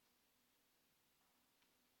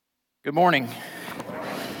Good morning.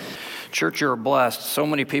 Church, you're blessed. So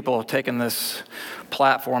many people have taken this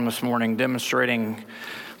platform this morning demonstrating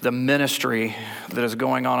the ministry that is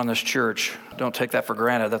going on in this church. Don't take that for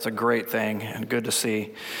granted. That's a great thing and good to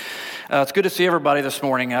see. It's good to see everybody this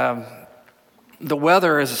morning. The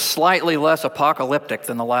weather is slightly less apocalyptic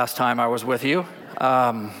than the last time I was with you.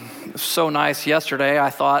 So nice yesterday, I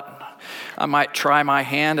thought I might try my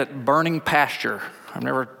hand at burning pasture. I've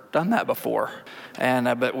never done that before.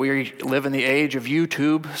 But we live in the age of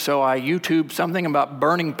YouTube, so I YouTubed something about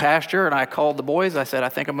burning pasture, and I called the boys. I said, I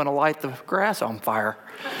think I'm going to light the grass on fire.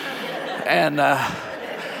 And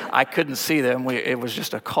I couldn't see them. It was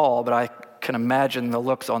just a call, but I can imagine the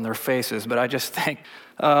looks on their faces. But I just think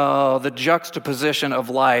the juxtaposition of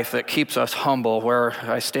life that keeps us humble, where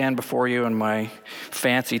I stand before you in my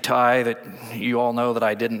fancy tie that you all know that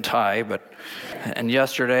I didn't tie, and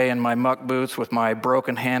yesterday in my muck boots with my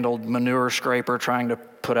broken-handled manure scraper trying to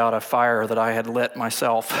put out a fire that I had lit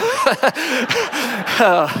myself.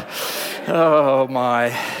 Oh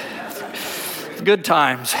my. Good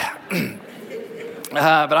times.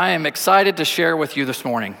 But I am excited to share with you this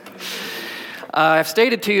morning. I've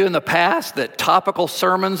stated to you in the past that topical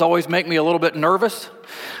sermons always make me a little bit nervous.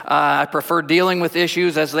 I prefer dealing with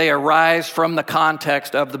issues as they arise from the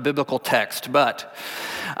context of the biblical text, but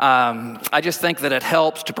I just think that it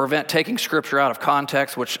helps to prevent taking Scripture out of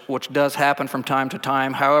context, which does happen from time to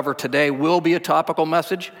time. However, today will be a topical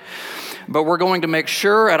message, but we're going to make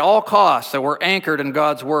sure at all costs that we're anchored in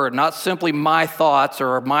God's Word, not simply my thoughts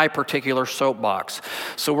or my particular soapbox.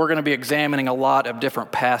 So we're going to be examining a lot of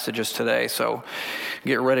different passages today, so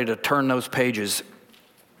get ready to turn those pages.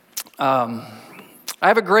 I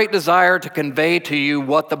have a great desire to convey to you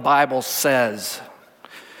what the Bible says.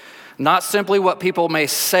 Not simply what people may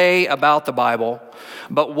say about the Bible,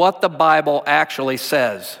 but what the Bible actually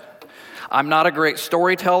says. I'm not a great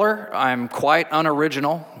storyteller. I'm quite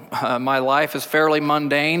unoriginal. My life is fairly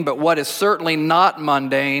mundane, but what is certainly not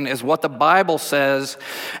mundane is what the Bible says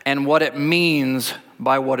and what it means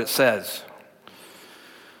by what it says.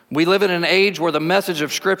 We live in an age where the message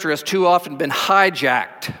of Scripture has too often been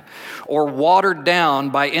hijacked or watered down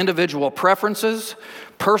by individual preferences,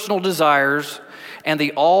 personal desires, and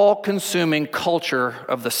the all-consuming culture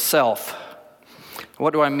of the self.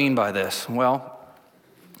 What do I mean by this? Well,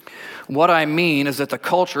 what I mean is that the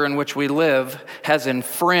culture in which we live has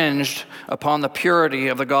infringed upon the purity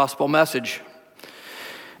of the gospel message.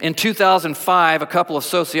 In 2005, a couple of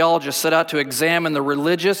sociologists set out to examine the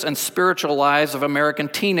religious and spiritual lives of American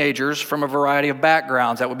teenagers from a variety of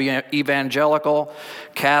backgrounds. That would be evangelical,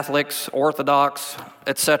 Catholics, Orthodox,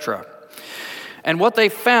 etc. And what they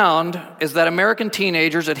found is that American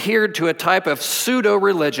teenagers adhered to a type of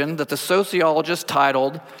pseudo-religion that the sociologists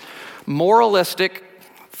titled moralistic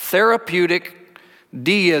therapeutic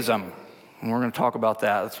deism. And we're going to talk about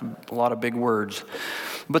that. That's a lot of big words.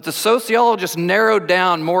 But the sociologists narrowed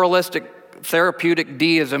down moralistic therapeutic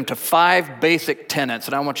deism to 5 basic tenets.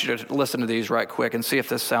 And I want you to listen to these right quick and see if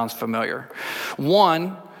this sounds familiar.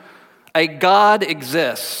 1, a God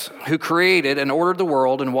exists who created and ordered the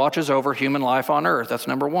world and watches over human life on earth. That's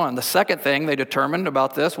number 1. The second thing they determined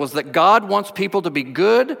about this was that God wants people to be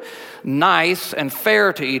good, nice, and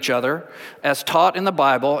fair to each other, as taught in the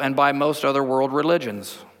Bible and by most other world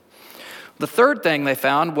religions. The third thing they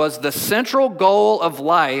found was the central goal of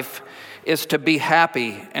life is to be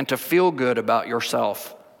happy and to feel good about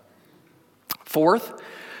yourself. Fourth,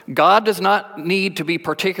 God does not need to be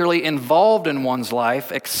particularly involved in one's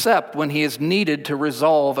life except when he is needed to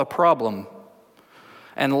resolve a problem.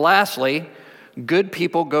 And lastly, good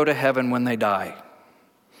people go to heaven when they die.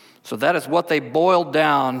 So that is what they boiled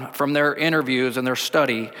down from their interviews and their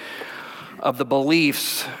study of the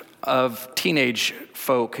beliefs of teenage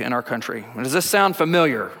folk in our country. Does this sound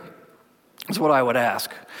familiar? Is what I would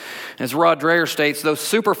ask. As Rod Dreher states, though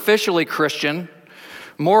superficially Christian,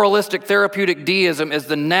 moralistic therapeutic deism is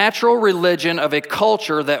the natural religion of a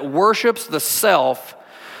culture that worships the self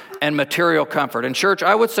and material comfort. In church,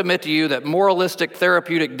 I would submit to you that moralistic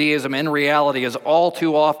therapeutic deism in reality is all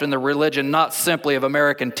too often the religion not simply of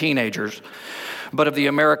American teenagers, but of the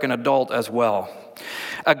American adult as well.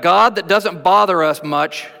 A God that doesn't bother us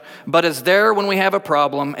much, but is there when we have a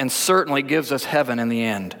problem and certainly gives us heaven in the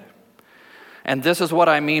end. And this is what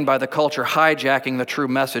I mean by the culture hijacking the true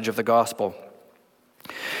message of the gospel.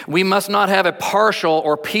 We must not have a partial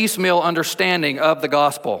or piecemeal understanding of the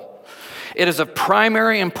gospel. It is of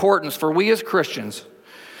primary importance for we as Christians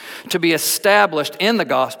to be established in the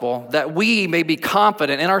gospel that we may be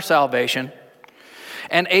confident in our salvation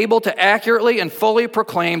and able to accurately and fully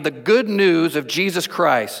proclaim the good news of Jesus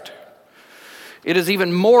Christ. It is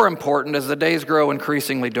even more important as the days grow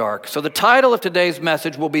increasingly dark. So the title of today's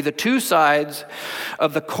message will be The Two Sides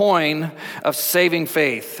of the Coin of Saving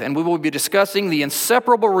Faith. And we will be discussing the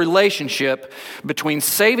inseparable relationship between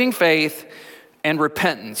saving faith and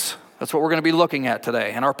repentance. That's what we're going to be looking at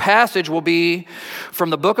today. And our passage will be from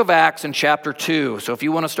the book of Acts in chapter 2. So if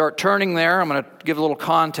you want to start turning there, I'm going to give a little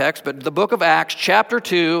context. But the book of Acts, chapter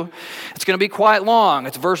 2, it's going to be quite long.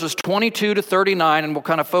 It's verses 22 to 39, and we'll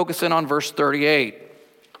kind of focus in on verse 38.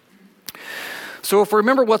 So if we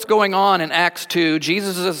remember what's going on in Acts 2,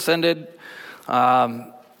 Jesus has ascended.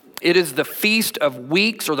 It is the Feast of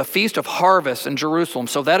Weeks, or the Feast of Harvest in Jerusalem.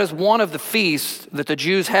 So that is one of the feasts that the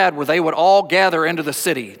Jews had where they would all gather into the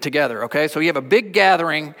city together, okay? So you have a big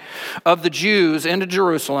gathering of the Jews into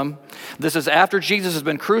Jerusalem. This is after Jesus has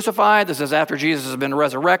been crucified. This is after Jesus has been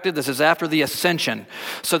resurrected. This is after the ascension.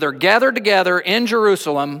 So they're gathered together in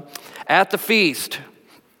Jerusalem at the feast.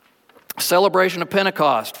 Celebration of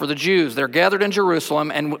Pentecost for the Jews. They're gathered in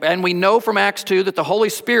Jerusalem, and we know from Acts 2 that the Holy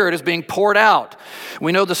Spirit is being poured out.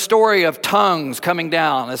 We know the story of tongues coming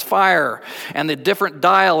down as fire and the different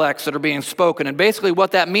dialects that are being spoken. And basically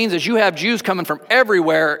what that means is you have Jews coming from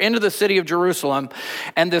everywhere into the city of Jerusalem,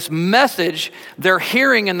 and this message they're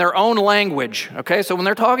hearing in their own language. Okay, so when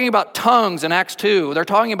they're talking about tongues in Acts 2, they're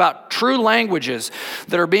talking about true languages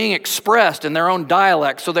that are being expressed in their own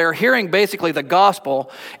dialect. So they're hearing basically the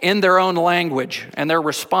gospel in their own language, and they're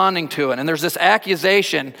responding to it. And there's this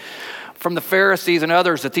accusation from the Pharisees and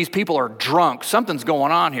others that these people are drunk. Something's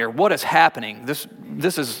going on here. What is happening? This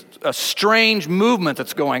is a strange movement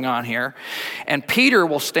that's going on here. And Peter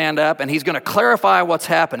will stand up and he's going to clarify what's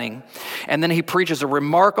happening. And then he preaches a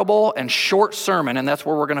remarkable and short sermon, and that's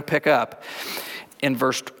where we're going to pick up in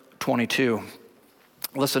verse 22.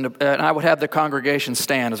 Listen to, and I would have the congregation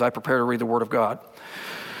stand as I prepare to read the Word of God.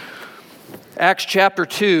 Acts chapter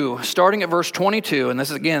 2, starting at verse 22, and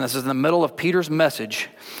this is in the middle of Peter's message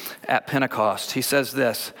at Pentecost. He says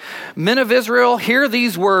this: "Men of Israel, hear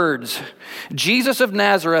these words. Jesus of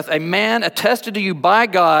Nazareth, a man attested to you by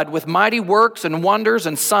God with mighty works and wonders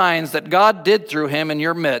and signs that God did through him in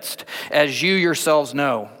your midst, as you yourselves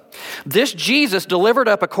know. This Jesus, delivered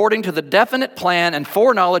up according to the definite plan and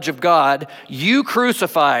foreknowledge of God, you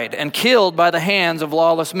crucified and killed by the hands of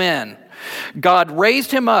lawless men. God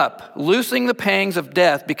raised him up, loosing the pangs of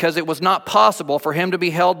death, because it was not possible for him to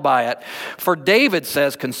be held by it. For David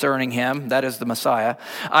says concerning him," that is the Messiah,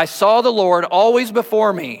 "I saw the Lord always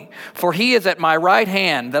before me, for he is at my right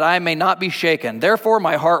hand, that I may not be shaken. Therefore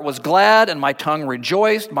my heart was glad and my tongue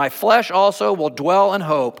rejoiced. My flesh also will dwell in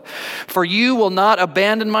hope. For you will not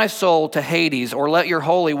abandon my soul to Hades, or let your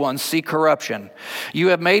Holy One see corruption. You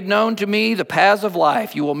have made known to me the paths of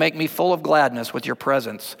life. You will make me full of gladness with your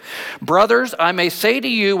presence. Brothers, I may say to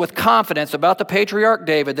you with confidence about the patriarch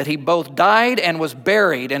David that he both died and was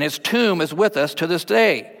buried, and his tomb is with us to this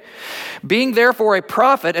day. Being therefore a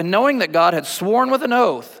prophet, and knowing that God had sworn with an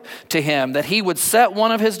oath to him that he would set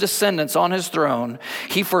one of his descendants on his throne,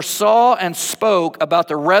 he foresaw and spoke about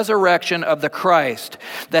the resurrection of the Christ,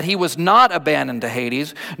 that he was not abandoned to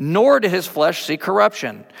Hades, nor did his flesh see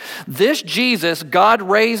corruption. This Jesus God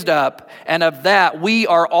raised up, and of that we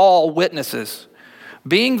are all witnesses.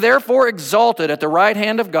 Being therefore exalted at the right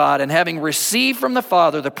hand of God, and having received from the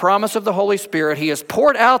Father the promise of the Holy Spirit, he has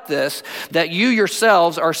poured out this that you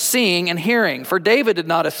yourselves are seeing and hearing. For David did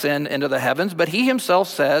not ascend into the heavens, but he himself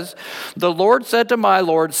says, 'The Lord said to my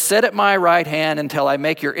Lord, sit at my right hand until I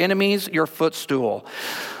make your enemies your footstool.'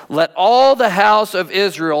 Let all the house of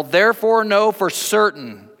Israel therefore know for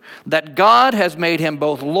certain that God has made him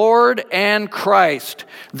both Lord and Christ,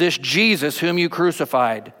 this Jesus whom you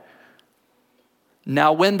crucified."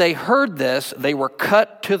 Now when they heard this, they were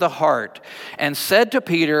cut to the heart, and said to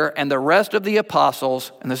Peter and the rest of the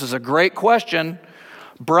apostles, and this is a great question,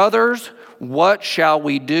 "Brothers, what shall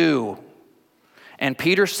we do?" And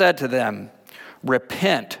Peter said to them,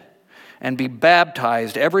 "Repent and be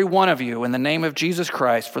baptized, every one of you, in the name of Jesus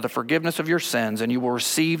Christ for the forgiveness of your sins, and you will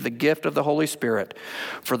receive the gift of the Holy Spirit.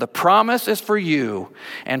 For the promise is for you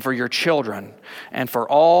and for your children and for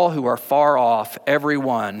all who are far off, every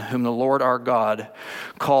one whom the Lord our God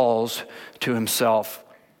calls to himself."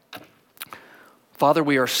 Father,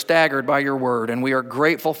 we are staggered by your word, and we are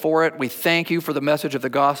grateful for it. We thank you for the message of the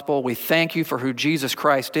gospel. We thank you for who Jesus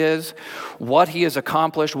Christ is, what he has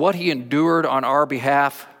accomplished, what he endured on our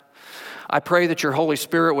behalf. I pray that your Holy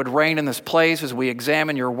Spirit would reign in this place as we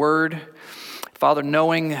examine your word. Father,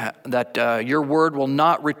 knowing that your word will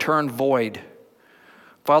not return void.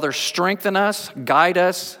 Father, strengthen us, guide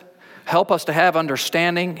us, help us to have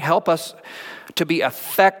understanding, help us to be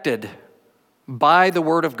affected by the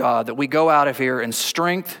word of God, that we go out of here in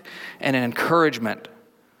strength and in encouragement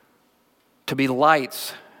to be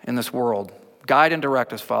lights in this world. Guide and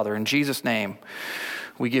direct us, Father. In Jesus' name,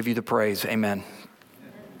 we give you the praise. Amen.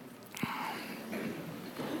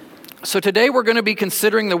 So today we're going to be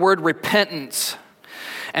considering the word repentance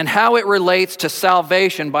and how it relates to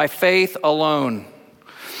salvation by faith alone.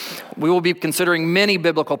 We will be considering many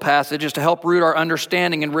biblical passages to help root our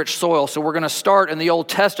understanding in rich soil. So we're going to start in the Old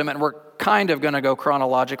Testament. We're kind of going to go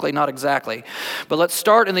chronologically, not exactly. But let's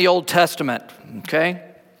start in the Old Testament, okay?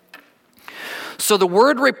 So the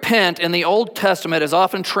word repent in the Old Testament is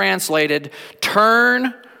often translated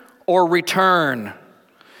turn or return,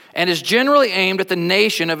 and is generally aimed at the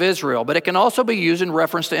nation of Israel, but it can also be used in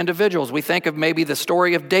reference to individuals. We think of maybe the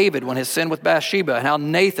story of David when his sin with Bathsheba, and how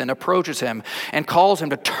Nathan approaches him and calls him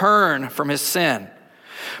to turn from his sin.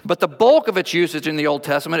 But the bulk of its usage in the Old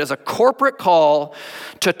Testament is a corporate call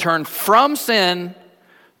to turn from sin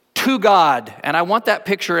to God. And I want that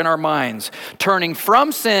picture in our minds, turning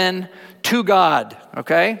from sin to God,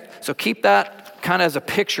 okay? So keep that kind of as a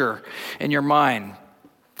picture in your mind.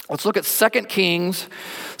 Let's look at 2 Kings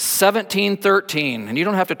 17:13. And you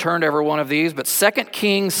don't have to turn to every one of these, but 2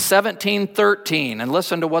 Kings 17:13. And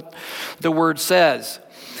listen to what the word says.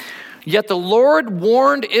 Yet the Lord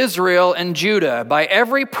warned Israel and Judah by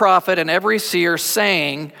every prophet and every seer,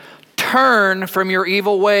 saying, turn from your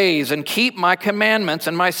evil ways and keep my commandments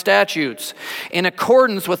and my statutes in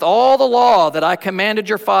accordance with all the law that I commanded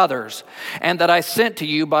your fathers and that I sent to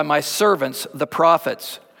you by my servants, the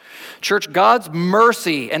prophets. Church, God's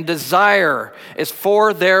mercy and desire is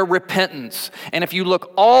for their repentance. And if you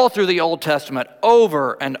look all through the Old Testament,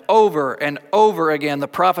 over and over and over again, the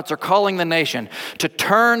prophets are calling the nation to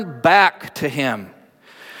turn back to him.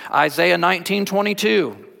 Isaiah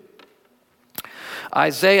 19:22.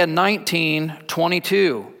 Isaiah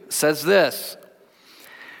 19:22 says this,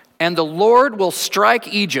 and the Lord will strike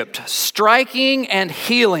Egypt, striking and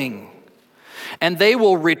healing, and they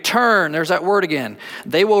will return, there's that word again,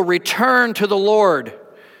 they will return to the Lord,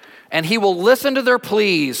 and he will listen to their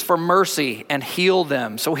pleas for mercy and heal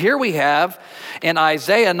them. So here we have in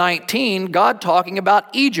Isaiah 19, God talking about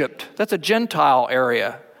Egypt. That's a Gentile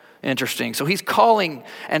area. Interesting. So he's calling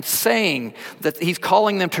and saying that he's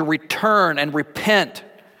calling them to return and repent.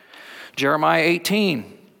 Jeremiah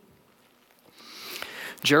 18.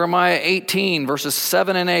 Jeremiah 18, verses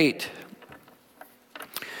 7 and 8.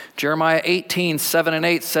 Jeremiah 18, 7 and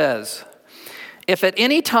 8 says, if at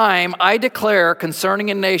any time I declare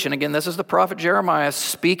concerning a nation, again, this is the prophet Jeremiah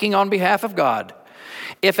speaking on behalf of God.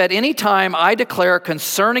 If at any time I declare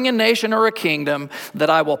concerning a nation or a kingdom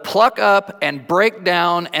that I will pluck up and break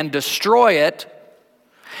down and destroy it,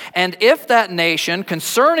 and if that nation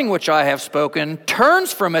concerning which I have spoken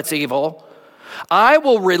turns from its evil, I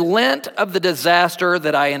will relent of the disaster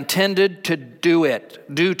that I intended to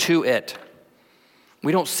do to it.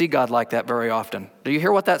 We don't see God like that very often. Do you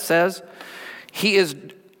hear what that says? He is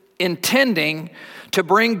intending to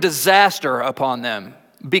bring disaster upon them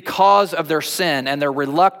because of their sin and their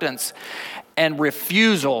reluctance and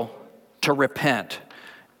refusal to repent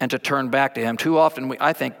and to turn back to him. Too often,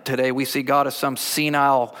 I think today we see God as some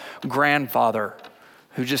senile grandfather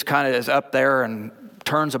who just kind of is up there and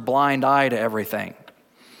turns a blind eye to everything.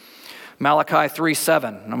 Malachi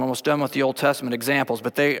 3:7. I'm almost done with the Old Testament examples,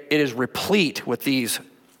 but it is replete with these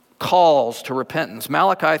calls to repentance.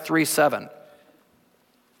 Malachi 3:7.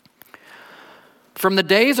 From the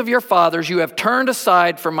days of your fathers you have turned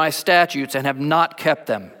aside from my statutes and have not kept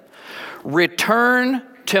them. Return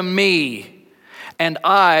to me, and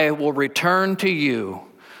I will return to you,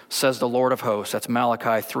 says the Lord of hosts. That's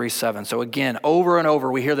Malachi 3:7. So again, over and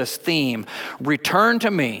over we hear this theme, return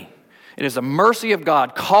to me. It is the mercy of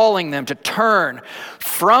God calling them to turn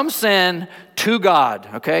from sin to God.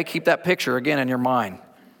 Okay, keep that picture again in your mind.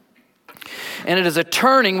 And it is a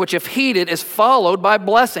turning which, if heeded, is followed by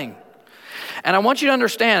blessing. And I want you to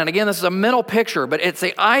understand, and again, this is a mental picture, but it's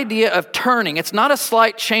the idea of turning. It's not a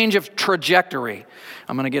slight change of trajectory.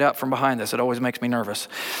 I'm going to get out from behind this. It always makes me nervous.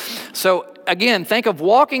 So again, think of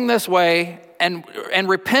walking this way, and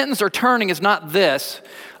repentance or turning is not this.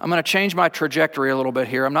 I'm going to change my trajectory a little bit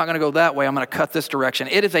here. I'm not going to go that way. I'm going to cut this direction.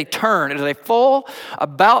 It is a turn. It is a full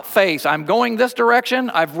about face. I'm going this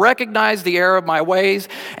direction. I've recognized the error of my ways,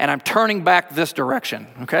 and I'm turning back this direction.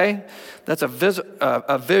 Okay? That's a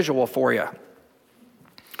visual for you.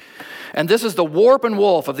 And this is the warp and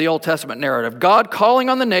woof of the Old Testament narrative. God calling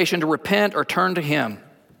on the nation to repent or turn to him.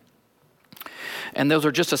 And those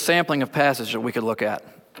are just a sampling of passages that we could look at.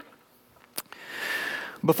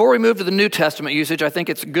 Before we move to the New Testament usage, I think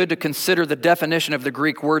it's good to consider the definition of the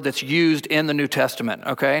Greek word that's used in the New Testament,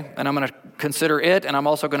 okay? And I'm going to consider it, and I'm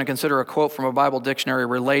also going to consider a quote from a Bible dictionary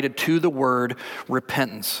related to the word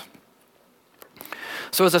repentance.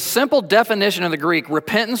 So as a simple definition of the Greek,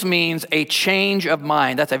 repentance means a change of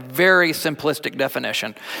mind. That's a very simplistic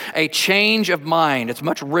definition. A change of mind. It's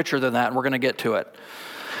much richer than that, and we're going to get to it.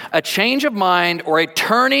 A change of mind or a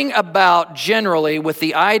turning about generally with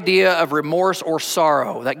the idea of remorse or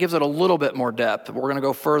sorrow. That gives it a little bit more depth. We're going to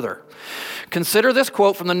go further. Consider this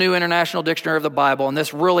quote from the New International Dictionary of the Bible, and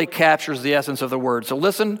this really captures the essence of the word. So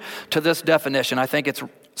listen to this definition. I think it's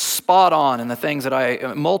spot on in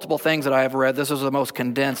the multiple things that I have read. This is the most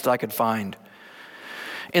condensed I could find.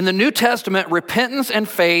 In the New Testament, repentance and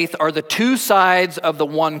faith are the two sides of the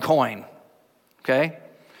one coin. Okay?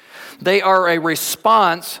 They are a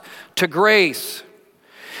response to grace.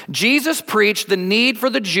 Jesus preached the need for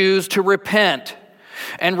the Jews to repent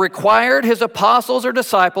and required his apostles or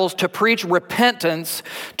disciples to preach repentance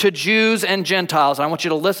to Jews and Gentiles. I want you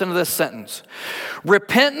to listen to this sentence.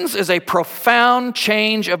 Repentance is a profound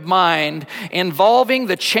change of mind involving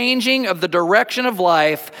the changing of the direction of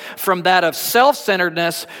life from that of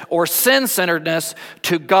self-centeredness or sin-centeredness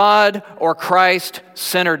to God or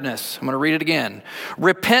Christ-centeredness. I'm going to read it again.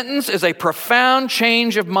 Repentance is a profound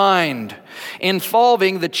change of mind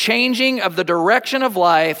involving the changing of the direction of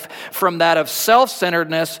life from that of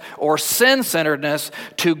self-centeredness or sin-centeredness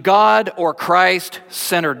to God or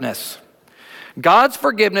Christ-centeredness. God's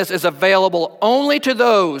forgiveness is available only to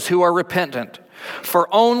those who are repentant, for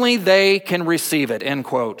only they can receive it, end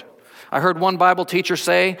quote. I heard one Bible teacher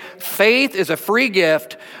say, faith is a free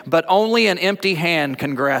gift, but only an empty hand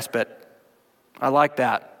can grasp it. I like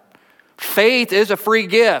that. Faith is a free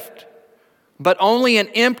gift, but only an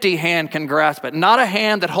empty hand can grasp it, not a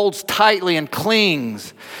hand that holds tightly and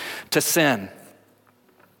clings to sin.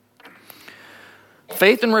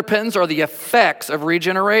 Faith and repentance are the effects of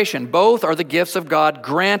regeneration. Both are the gifts of God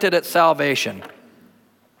granted at salvation.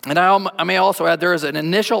 And I may also add there is an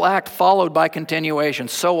initial act followed by continuation.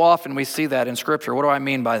 So often we see that in Scripture. What do I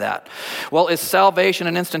mean by that? Well, is salvation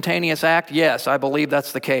an instantaneous act? Yes, I believe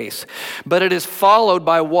that's the case. But it is followed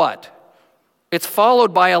by what? It's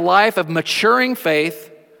followed by a life of maturing faith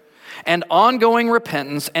and ongoing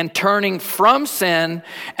repentance and turning from sin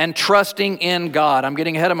and trusting in God. I'm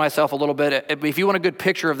getting ahead of myself a little bit. If you want a good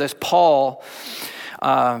picture of this, Paul,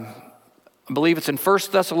 I believe it's in 1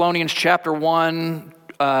 Thessalonians chapter 1,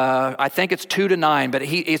 I think it's 2-9, but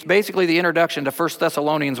it's basically the introduction to 1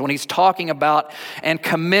 Thessalonians when he's talking about and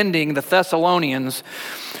commending the Thessalonians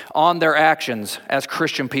on their actions as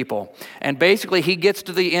Christian people. And basically he gets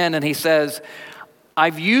to the end and he says,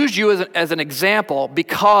 I've used you as an example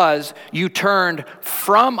because you turned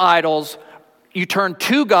from idols, you turned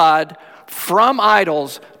to God from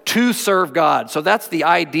idols to serve God. So that's the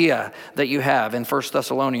idea that you have in 1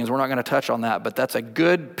 Thessalonians. We're not going to touch on that, but that's a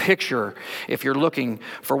good picture if you're looking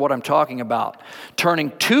for what I'm talking about.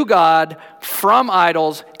 Turning to God from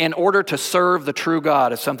idols in order to serve the true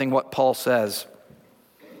God is something what Paul says.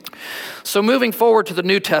 So moving forward to the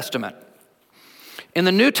New Testament. In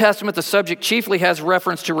the New Testament, the subject chiefly has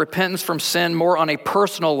reference to repentance from sin more on a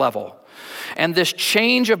personal level. And this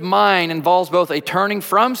change of mind involves both a turning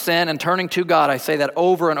from sin and turning to God. I say that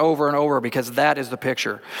over and over and over because that is the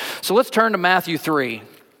picture. So let's turn to Matthew 3.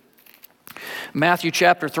 Matthew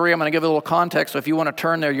chapter 3, I'm going to give a little context, so if you want to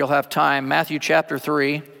turn there, you'll have time. Matthew chapter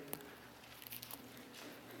 3.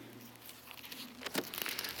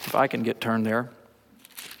 If I can get turned there.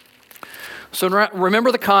 So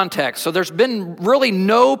remember the context. So there's been really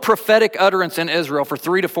no prophetic utterance in Israel for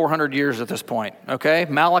 300 to 400 years at this point. Okay,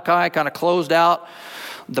 Malachi kind of closed out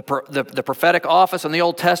the prophetic office in the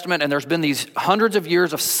Old Testament, and there's been these hundreds of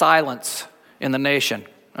years of silence in the nation.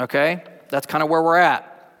 Okay, that's kind of where we're at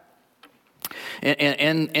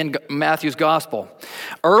in Matthew's gospel.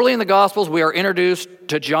 Early in the Gospels, we are introduced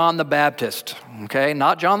to John the Baptist. Okay,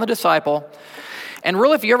 not John the disciple. And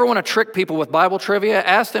really, if you ever want to trick people with Bible trivia,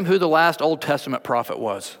 ask them who the last Old Testament prophet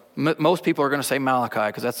was. Most people are going to say Malachi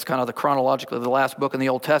because that's kind of the chronologically the last book in the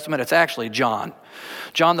Old Testament. It's actually John.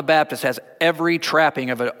 John the Baptist has every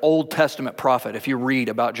trapping of an Old Testament prophet if you read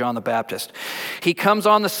about John the Baptist. He comes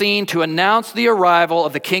on the scene to announce the arrival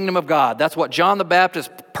of the kingdom of God. That's what John the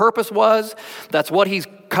Baptist's purpose was. That's what he's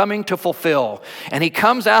coming to fulfill. And he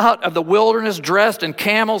comes out of the wilderness dressed in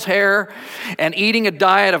camel's hair and eating a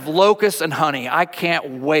diet of locusts and honey. I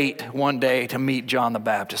can't wait one day to meet John the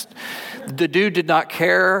Baptist. The dude did not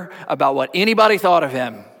care about what anybody thought of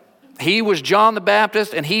him. He was John the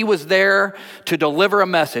Baptist, and he was there to deliver a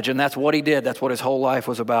message, and that's what he did. That's what his whole life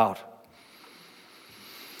was about.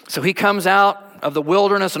 So he comes out of the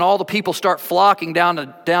wilderness, and all the people start flocking down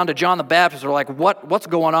to John the Baptist. They're like, what's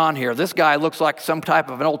going on here? This guy looks like some type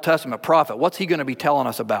of an Old Testament prophet. What's he going to be telling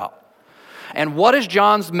us about? And what is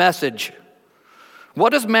John's message?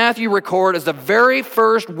 What does Matthew record as the very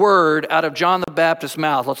first word out of John the Baptist's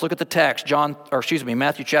mouth? Let's look at the text,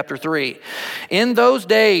 Matthew chapter 3. In those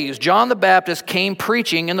days, John the Baptist came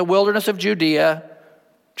preaching in the wilderness of Judea.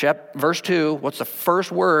 Verse 2, what's the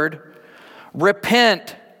first word?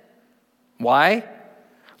 Repent. Why?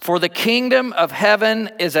 For the kingdom of heaven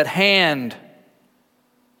is at hand.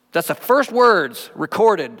 That's the first words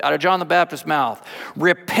recorded out of John the Baptist's mouth.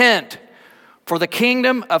 Repent. For the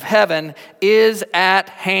kingdom of heaven is at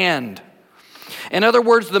hand. In other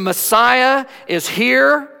words, the Messiah is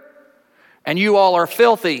here and you all are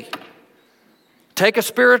filthy. Take a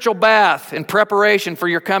spiritual bath in preparation for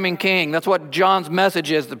your coming king. That's what John's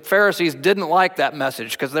message is. The Pharisees didn't like that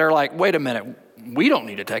message because they're like, wait a minute, we don't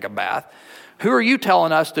need to take a bath. Who are you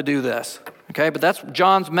telling us to do this? Okay, but that's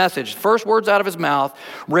John's message. First words out of his mouth,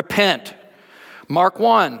 repent. Mark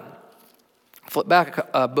 1. Flip back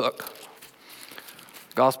a book.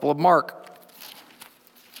 Gospel of Mark.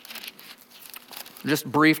 Just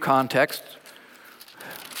brief context.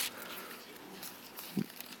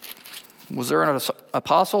 Was there an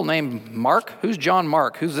apostle named Mark? Who's John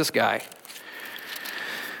Mark? Who's this guy?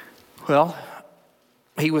 Well,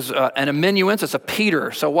 he was an amanuensis of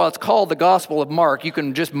Peter. So while it's called the Gospel of Mark, you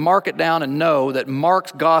can just mark it down and know that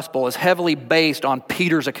Mark's gospel is heavily based on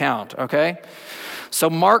Peter's account, okay? So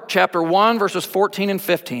Mark chapter 1, verses 14 and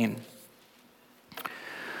 15.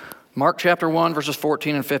 Mark chapter 1, verses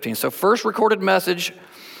 14 and 15. So first recorded message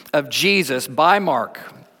of Jesus by Mark.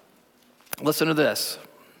 Listen to this.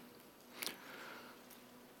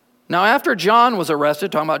 Now after John was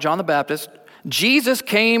arrested, talking about John the Baptist, Jesus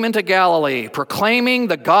came into Galilee, proclaiming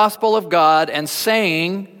the gospel of God and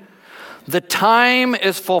saying, the time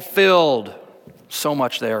is fulfilled. So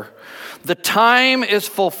much there. The time is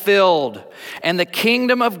fulfilled, and the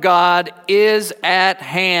kingdom of God is at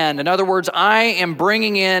hand. In other words, I am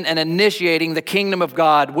bringing in and initiating the kingdom of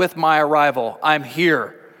God with my arrival. I'm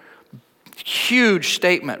here. Huge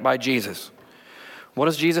statement by Jesus. What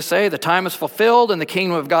does Jesus say? The time is fulfilled, and the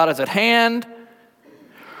kingdom of God is at hand.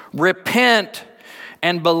 Repent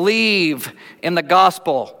and believe in the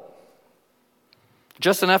gospel.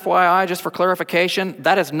 Just an FYI, just for clarification,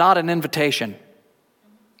 that is not an invitation.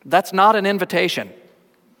 That's not an invitation.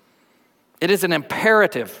 It is an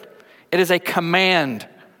imperative. It is a command.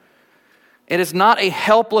 It is not a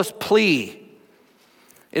helpless plea.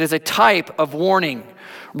 It is a type of warning.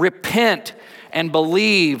 Repent and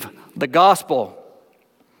believe the gospel.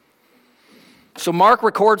 So Mark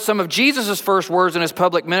records some of Jesus' first words in his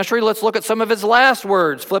public ministry. Let's look at some of his last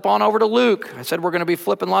words. Flip on over to Luke. I said we're going to be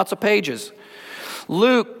flipping lots of pages.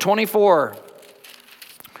 Luke 24.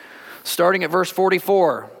 Starting at verse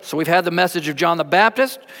 44. So we've had the message of John the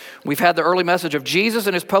Baptist. We've had the early message of Jesus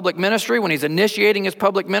in his public ministry when he's initiating his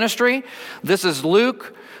public ministry. This is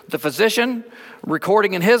Luke, the physician,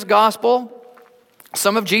 recording in his gospel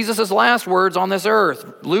some of Jesus' last words on this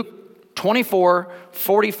earth. Luke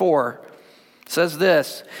 24:44 says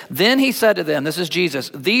this. Then he said to them, this is Jesus,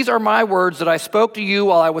 these are my words that I spoke to you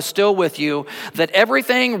while I was still with you, that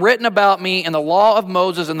everything written about me in the law of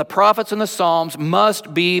Moses and the prophets and the Psalms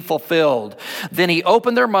must be fulfilled. Then he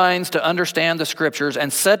opened their minds to understand the scriptures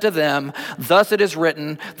and said to them, thus it is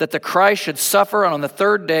written that the Christ should suffer and on the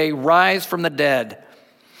third day rise from the dead,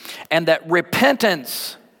 and that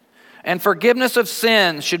repentance and forgiveness of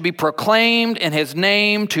sins should be proclaimed in his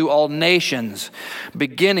name to all nations,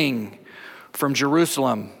 beginning from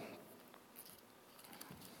Jerusalem.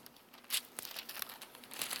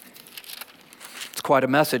 It's quite a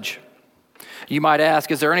message. You might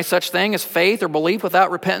ask, is there any such thing as faith or belief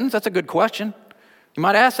without repentance? That's a good question. You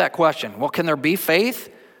might ask that question. Well, can there be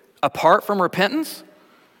faith apart from repentance?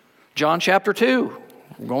 John chapter 2.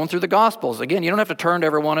 We're going through the Gospels. Again, you don't have to turn to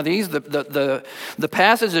every one of these. The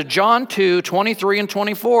passage is John 2, 23 and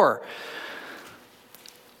 24.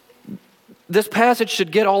 This passage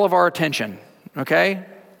should get all of our attention, okay?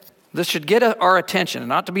 This should get our attention.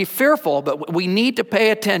 Not to be fearful, but we need to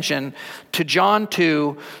pay attention to John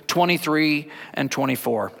 2, 23 and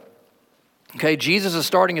 24. Okay, Jesus is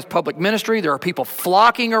starting his public ministry. There are people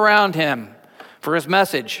flocking around him for his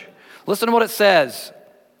message. Listen to what it says.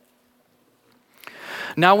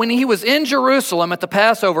 Now, when he was in Jerusalem at the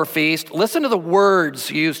Passover feast, listen to the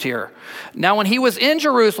words used here. Now, when he was in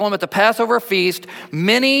Jerusalem at the Passover feast,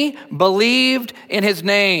 many believed in his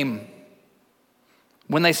name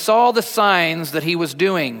when they saw the signs that he was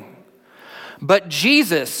doing. But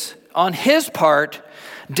Jesus, on his part,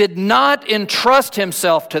 did not entrust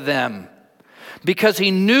himself to them, because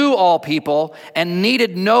he knew all people and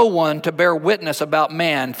needed no one to bear witness about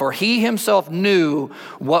man, for he himself knew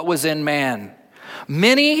what was in man.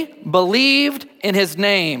 Many believed in his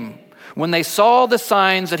name when they saw the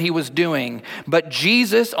signs that he was doing, but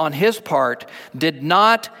Jesus, on his part, did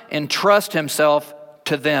not entrust himself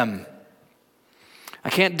to them. I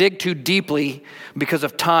can't dig too deeply because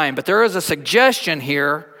of time, but there is a suggestion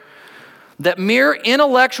here that mere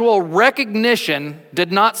intellectual recognition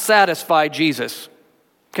did not satisfy Jesus.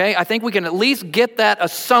 Okay, I think we can at least get that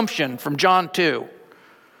assumption from John 2.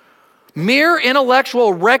 Mere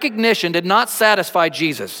intellectual recognition did not satisfy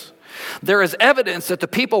Jesus. There is evidence that the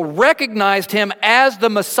people recognized him as the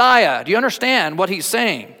Messiah. Do you understand what he's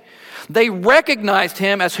saying? They recognized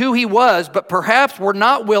him as who he was, but perhaps were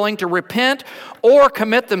not willing to repent or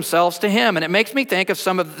commit themselves to him. And it makes me think of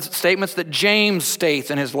some of the statements that James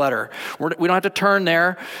states in his letter. We don't have to turn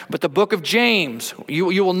there, but the book of James,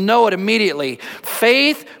 you will know it immediately.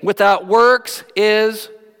 Faith without works is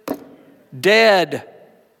dead.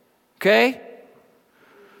 Okay?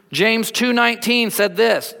 James 2:19 said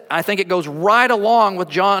this. I think it goes right along with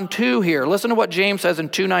John 2 here. Listen to what James says in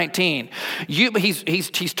 2:19.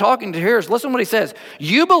 He's talking to hearers. Listen to what he says.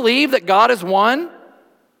 You believe that God is one?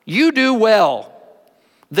 You do well.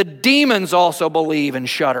 The demons also believe and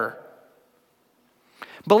shudder.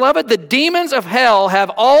 Beloved, the demons of hell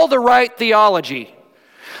have all the right theology.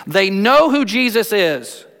 They know who Jesus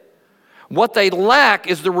is. What they lack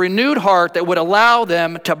is the renewed heart that would allow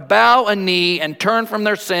them to bow a knee and turn from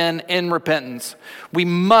their sin in repentance. We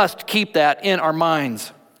must keep that in our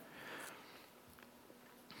minds.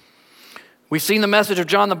 We've seen the message of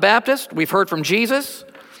John the Baptist. We've heard from Jesus.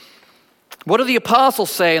 What do the apostles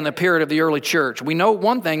say in the period of the early church? We know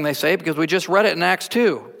one thing they say because we just read it in Acts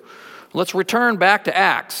 2. Let's return back to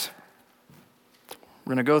Acts.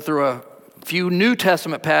 We're going to go through a few New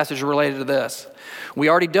Testament passages related to this. We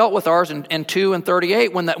already dealt with ours in 2 and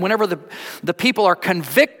 38. Whenever the people are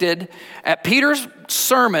convicted at Peter's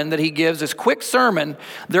sermon that he gives, his quick sermon,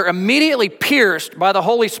 they're immediately pierced by the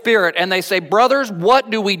Holy Spirit and they say, brothers, what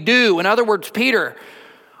do we do? In other words, Peter,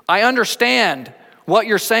 I understand what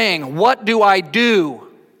you're saying. What do I do?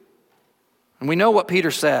 And we know what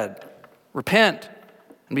Peter said. Repent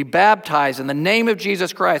and be baptized in the name of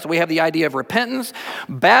Jesus Christ. We have the idea of repentance.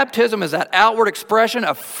 Baptism is that outward expression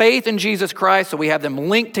of faith in Jesus Christ, so we have them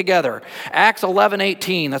linked together. Acts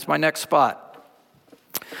 11:18, that's my next spot.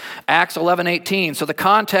 Acts 11:18. So the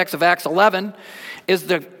context of Acts 11 is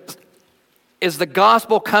the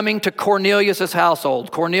gospel coming to Cornelius'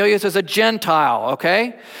 household. Cornelius is a Gentile,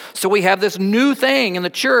 okay? So we have this new thing in the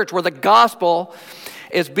church where the gospel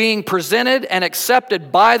is being presented and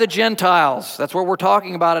accepted by the Gentiles. That's what we're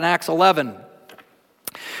talking about in Acts 11.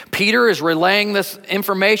 Peter is relaying this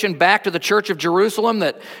information back to the church of Jerusalem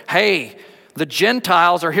that, hey, the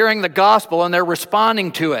Gentiles are hearing the gospel and they're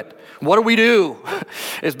responding to it. What do we do?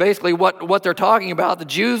 Is basically what they're talking about. The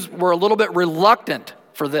Jews were a little bit reluctant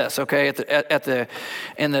for this, okay,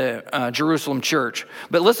 in the Jerusalem church.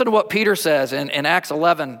 But listen to what Peter says in Acts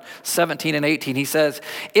 11:17 and 18. He says,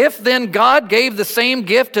 if then God gave the same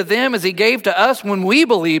gift to them as he gave to us when we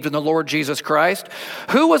believed in the Lord Jesus Christ,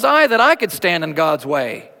 who was I that I could stand in God's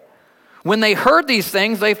way? When they heard these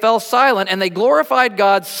things, they fell silent and they glorified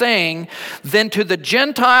God, saying, then to the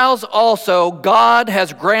Gentiles also God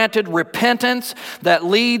has granted repentance that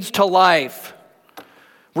leads to life.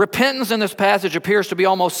 Repentance in this passage appears to be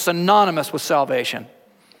almost synonymous with salvation.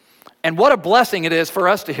 And what a blessing it is for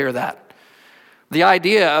us to hear that. The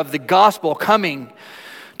idea of the gospel coming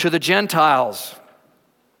to the Gentiles.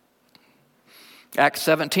 Acts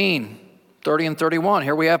 17:30 and 31.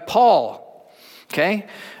 Here we have Paul. Okay,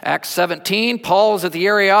 Acts 17, Paul is at the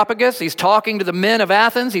Areopagus. He's talking to the men of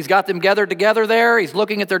Athens. He's got them gathered together there. He's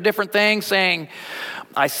looking at their different things, saying,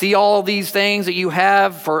 I see all of these things that you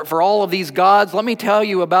have for all of these gods. Let me tell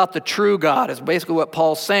you about the true God, is basically what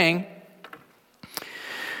Paul's saying.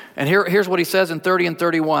 And here's what he says in 30 and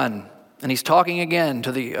 31. And he's talking again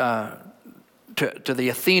to the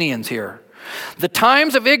Athenians here. The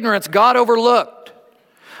times of ignorance God overlooked,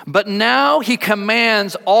 but now he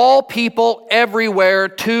commands all people everywhere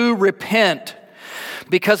to repent,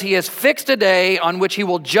 because he has fixed a day on which he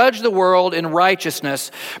will judge the world in righteousness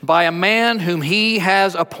by a man whom he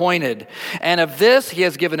has appointed. And of this he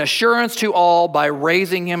has given assurance to all by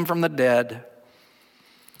raising him from the dead.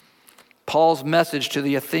 Paul's message to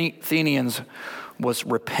the Athenians was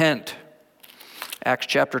repent. Acts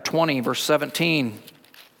chapter 20, verse 17.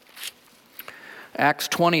 Acts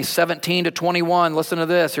 20, 17 to 21. Listen to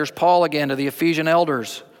this. Here's Paul again to the Ephesian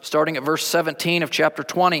elders, starting at verse 17 of chapter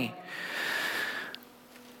 20.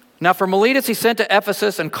 Now from Miletus he sent to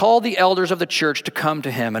Ephesus and called the elders of the church to come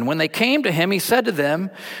to him. And when they came to him, he said to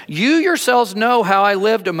them, "You yourselves know how I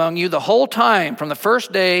lived among you the whole time from the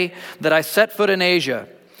first day that I set foot in Asia,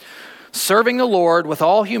 serving the Lord with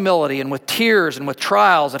all humility and with tears and with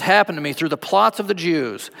trials that happened to me through the plots of the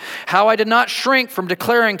Jews, how I did not shrink from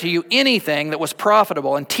declaring to you anything that was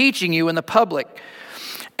profitable and teaching you in the public,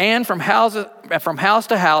 and from house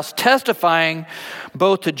to house, testifying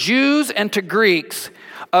both to Jews and to Greeks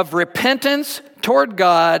of repentance toward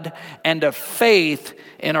God and of faith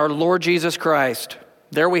in our Lord Jesus Christ."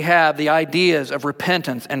 There we have the ideas of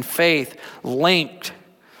repentance and faith linked.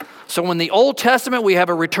 So in the Old Testament, we have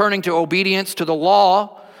a returning to obedience to the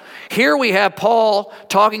law. Here we have Paul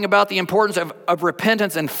talking about the importance of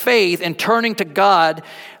repentance and faith and turning to God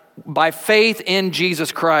by faith in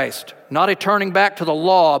Jesus Christ. Not a turning back to the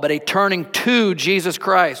law, but a turning to Jesus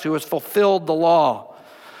Christ, who has fulfilled the law.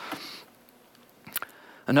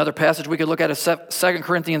 Another passage we could look at is 2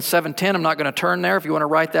 Corinthians 7:10. I'm not going to turn there if you want to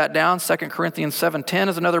write that down. 2 Corinthians 7:10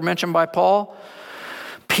 is another mention by Paul.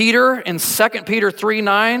 Peter in 2 Peter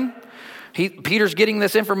 3:9, Peter's getting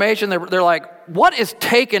this information. They're like, what is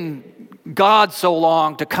taking God so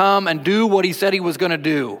long to come and do what he said he was going to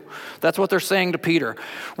do? That's what they're saying to Peter.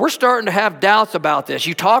 We're starting to have doubts about this.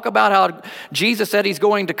 You talk about how Jesus said he's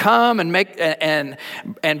going to come and make and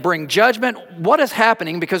bring judgment. What is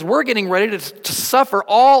happening? Because we're getting ready to suffer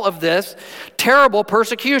all of this terrible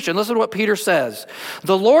persecution. Listen to what Peter says.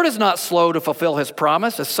 "The Lord is not slow to fulfill his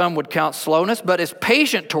promise, as some would count slowness, but is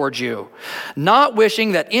patient towards you, not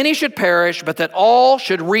wishing that any should perish, but that all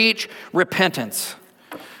should reach repentance."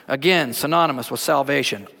 Again, synonymous with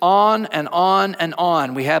salvation. On and on and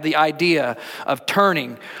on, we have the idea of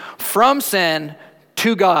turning from sin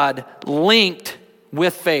to God, linked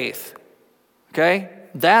with faith. Okay?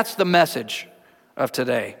 That's the message of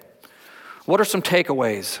today. What are some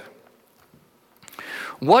takeaways?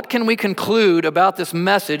 What can we conclude about this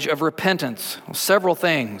message of repentance? Well, several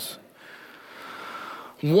things.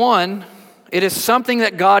 One, it is something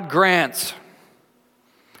that God grants.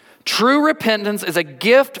 True repentance is a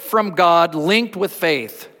gift from God linked with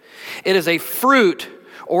faith. It is a fruit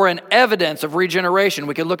or an evidence of regeneration.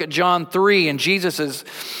 We could look at John 3, and Jesus is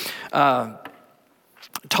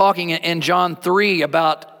talking in John 3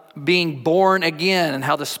 about being born again and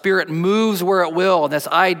how the Spirit moves where it will, and this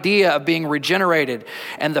idea of being regenerated.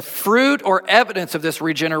 And the fruit or evidence of this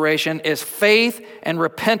regeneration is faith and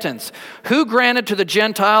repentance. Who granted to the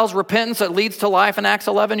Gentiles repentance that leads to life in Acts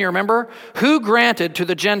 11? You remember? Who granted to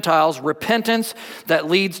the Gentiles repentance that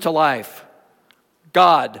leads to life?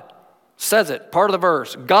 God says it, part of the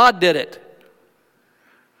verse. God did it.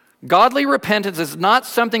 Godly repentance is not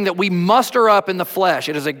something that we muster up in the flesh.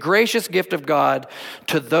 It is a gracious gift of God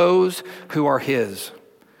to those who are His.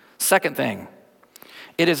 Second thing,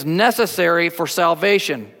 it is necessary for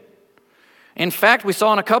salvation. In fact, we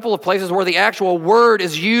saw in a couple of places where the actual word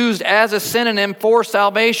is used as a synonym for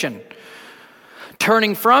salvation.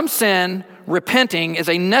 Turning from sin, repenting, is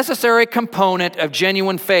a necessary component of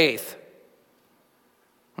genuine faith.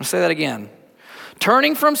 I'm going to say that again.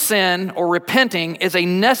 Turning from sin or repenting is a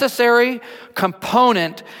necessary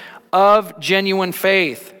component of genuine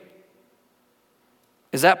faith.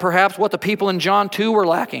 Is that perhaps what the people in John 2 were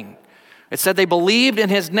lacking? It said they believed in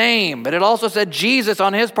his name, but it also said Jesus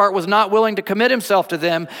on his part was not willing to commit himself to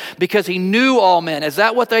them because he knew all men. Is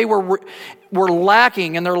that what they were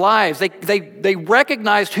lacking in their lives? They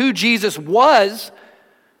recognized who Jesus was,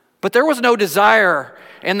 but there was no desire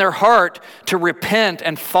in their heart to repent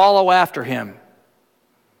and follow after him.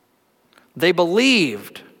 They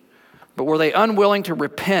believed, but were they unwilling to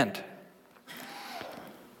repent?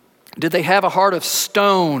 Did they have a heart of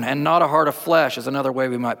stone and not a heart of flesh, is another way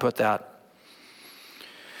we might put that.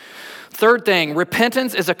 Third thing,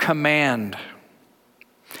 repentance is a command.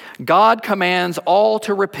 God commands all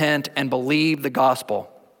to repent and believe the gospel.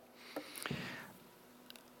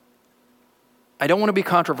 I don't want to be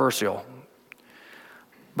controversial,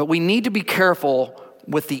 but we need to be careful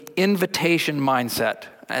with the invitation mindset.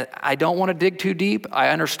 I don't want to dig too deep. I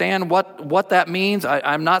understand what that means.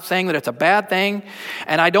 I'm not saying that it's a bad thing.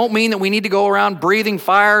 And I don't mean that we need to go around breathing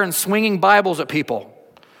fire and swinging Bibles at people.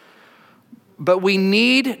 But we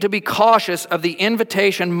need to be cautious of the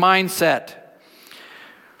invitation mindset.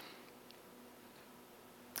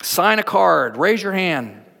 Sign a card, raise your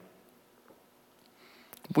hand.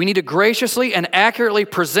 We need to graciously and accurately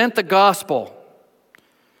present the gospel.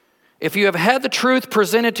 If you have had the truth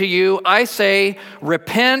presented to you, I say,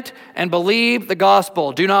 repent and believe the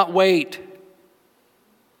gospel. Do not wait.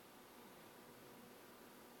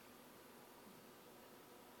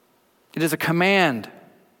 It is a command.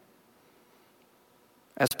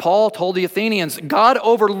 As Paul told the Athenians, God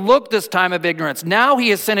overlooked this time of ignorance. Now he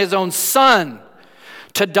has sent his own Son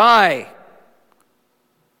to die.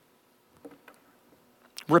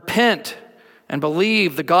 Repent and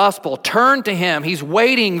believe the gospel. Turn to him. He's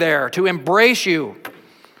waiting there to embrace you.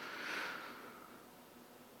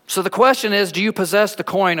 So the question is, do you possess the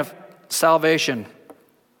coin of salvation?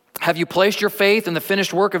 Have you placed your faith in the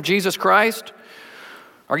finished work of Jesus Christ?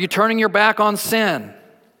 Are you turning your back on sin?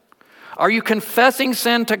 Are you confessing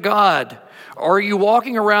sin to God? Or are you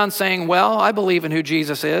walking around saying, well, I believe in who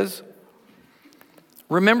Jesus is?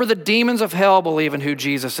 Remember, the demons of hell believe in who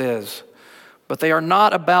Jesus is, but they are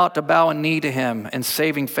not about to bow a knee to him in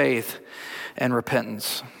saving faith and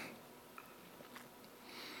repentance.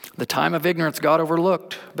 The time of ignorance God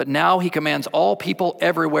overlooked, but now he commands all people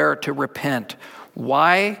everywhere to repent.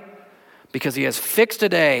 Why? Because he has fixed a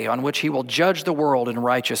day on which he will judge the world in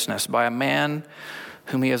righteousness by a man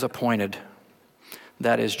whom he has appointed.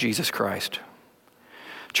 That is Jesus Christ.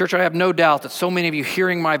 Church, I have no doubt that so many of you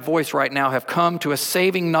hearing my voice right now have come to a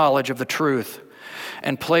saving knowledge of the truth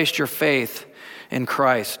and placed your faith in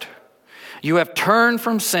Christ. You have turned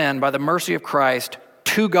from sin by the mercy of Christ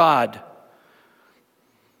to God.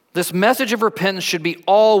 This message of repentance should be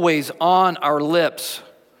always on our lips.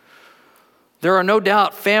 There are no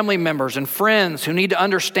doubt family members and friends who need to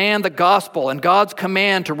understand the gospel and God's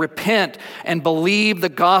command to repent and believe the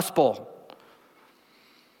gospel.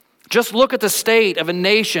 Just look at the state of a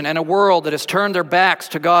nation and a world that has turned their backs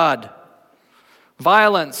to God.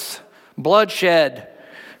 Violence, bloodshed,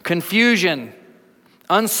 confusion,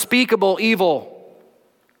 unspeakable evil.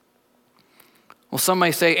 Well, some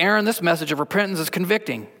may say, Aaron, this message of repentance is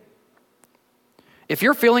convicting. If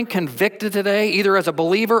you're feeling convicted today, either as a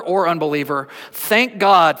believer or unbeliever, thank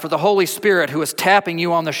God for the Holy Spirit who is tapping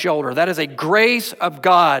you on the shoulder. That is a grace of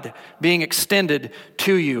God being extended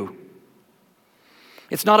to you.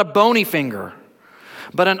 It's not a bony finger,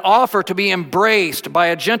 but an offer to be embraced by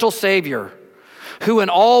a gentle Savior who in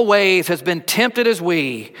all ways has been tempted as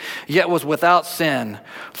we, yet was without sin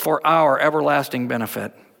for our everlasting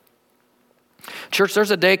benefit. Church,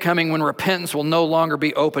 there's a day coming when repentance will no longer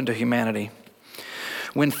be open to humanity.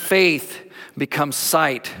 When faith becomes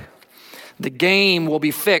sight, the game will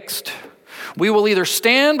be fixed. We will either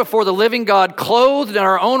stand before the living God clothed in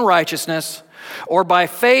our own righteousness, or by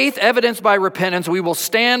faith, evidenced by repentance, we will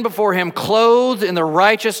stand before him clothed in the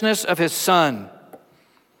righteousness of his Son.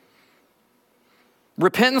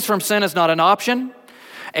 Repentance from sin is not an option.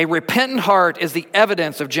 A repentant heart is the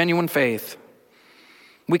evidence of genuine faith.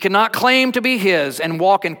 We cannot claim to be his and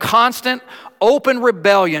walk in constant, open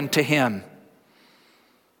rebellion to him.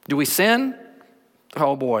 Do we sin?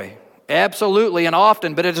 Oh boy, absolutely and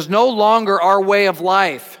often, but it is no longer our way of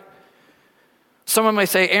life. Someone may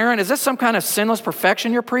say, Aaron, is this some kind of sinless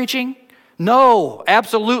perfection you're preaching? No,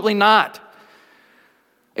 absolutely not.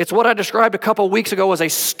 It's what I described a couple weeks ago as a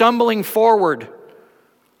stumbling forward.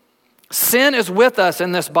 Sin is with us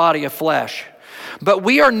in this body of flesh, but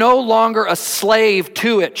we are no longer a slave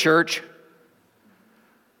to it, church.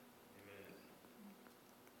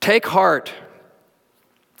 Take heart.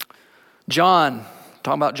 John,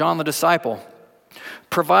 talking about John the disciple,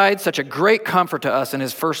 provides such a great comfort to us in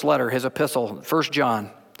his first letter, his epistle, 1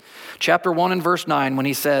 John, chapter 1 and verse 9, when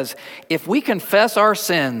he says, if we confess our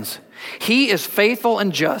sins, he is faithful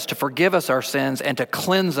and just to forgive us our sins and to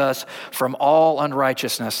cleanse us from all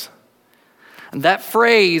unrighteousness. And that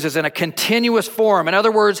phrase is in a continuous form. In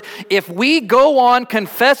other words, if we go on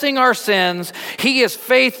confessing our sins, he is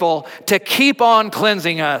faithful to keep on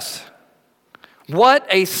cleansing us. What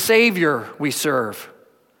a Savior we serve.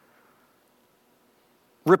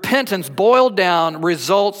 Repentance boiled down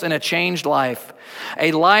results in a changed life.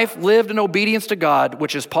 A life lived in obedience to God,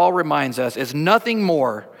 which, as Paul reminds us, is nothing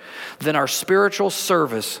more than our spiritual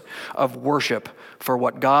service of worship for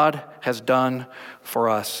what God has done for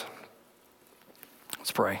us.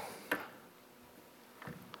 Let's pray.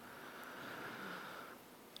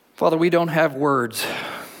 Father, we don't have words.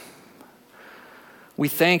 We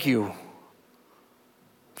thank you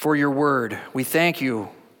for your word. We thank you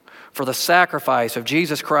for the sacrifice of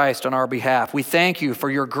Jesus Christ on our behalf. We thank you for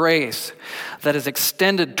your grace that is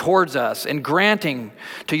extended towards us in granting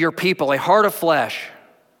to your people a heart of flesh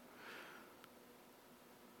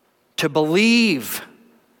to believe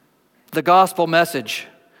the gospel message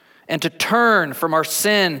and to turn from our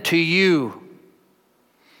sin to you.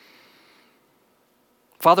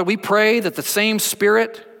 Father, we pray that the same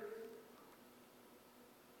Spirit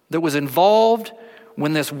that was involved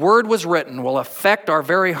when this word was written will affect our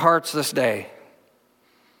very hearts this day,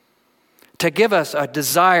 to give us a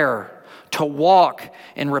desire to walk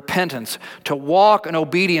in repentance, to walk in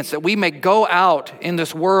obedience, that we may go out in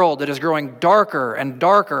this world that is growing darker and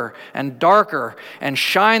darker and darker and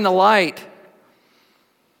shine the light.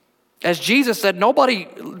 As Jesus said, nobody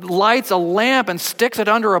lights a lamp and sticks it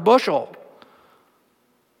under a bushel.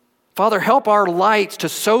 Father, help our lights to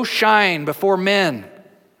so shine before men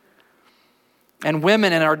and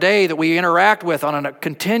women in our day that we interact with on a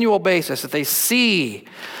continual basis, that they see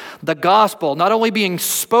the gospel not only being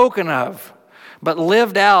spoken of, but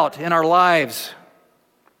lived out in our lives.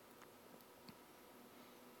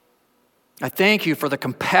 I thank you for the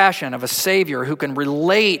compassion of a Savior who can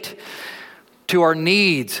relate to our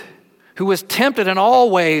needs, who was tempted in all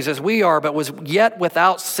ways as we are, but was yet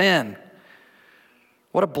without sin.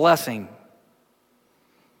 What a blessing.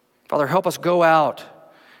 Father, help us go out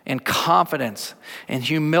in confidence, in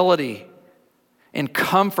humility, in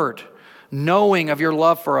comfort, knowing of your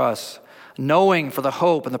love for us, knowing for the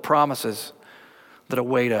hope and the promises that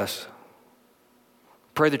await us.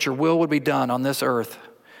 Pray that your will would be done on this earth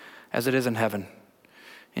as it is in heaven.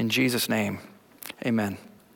 In Jesus' name, amen.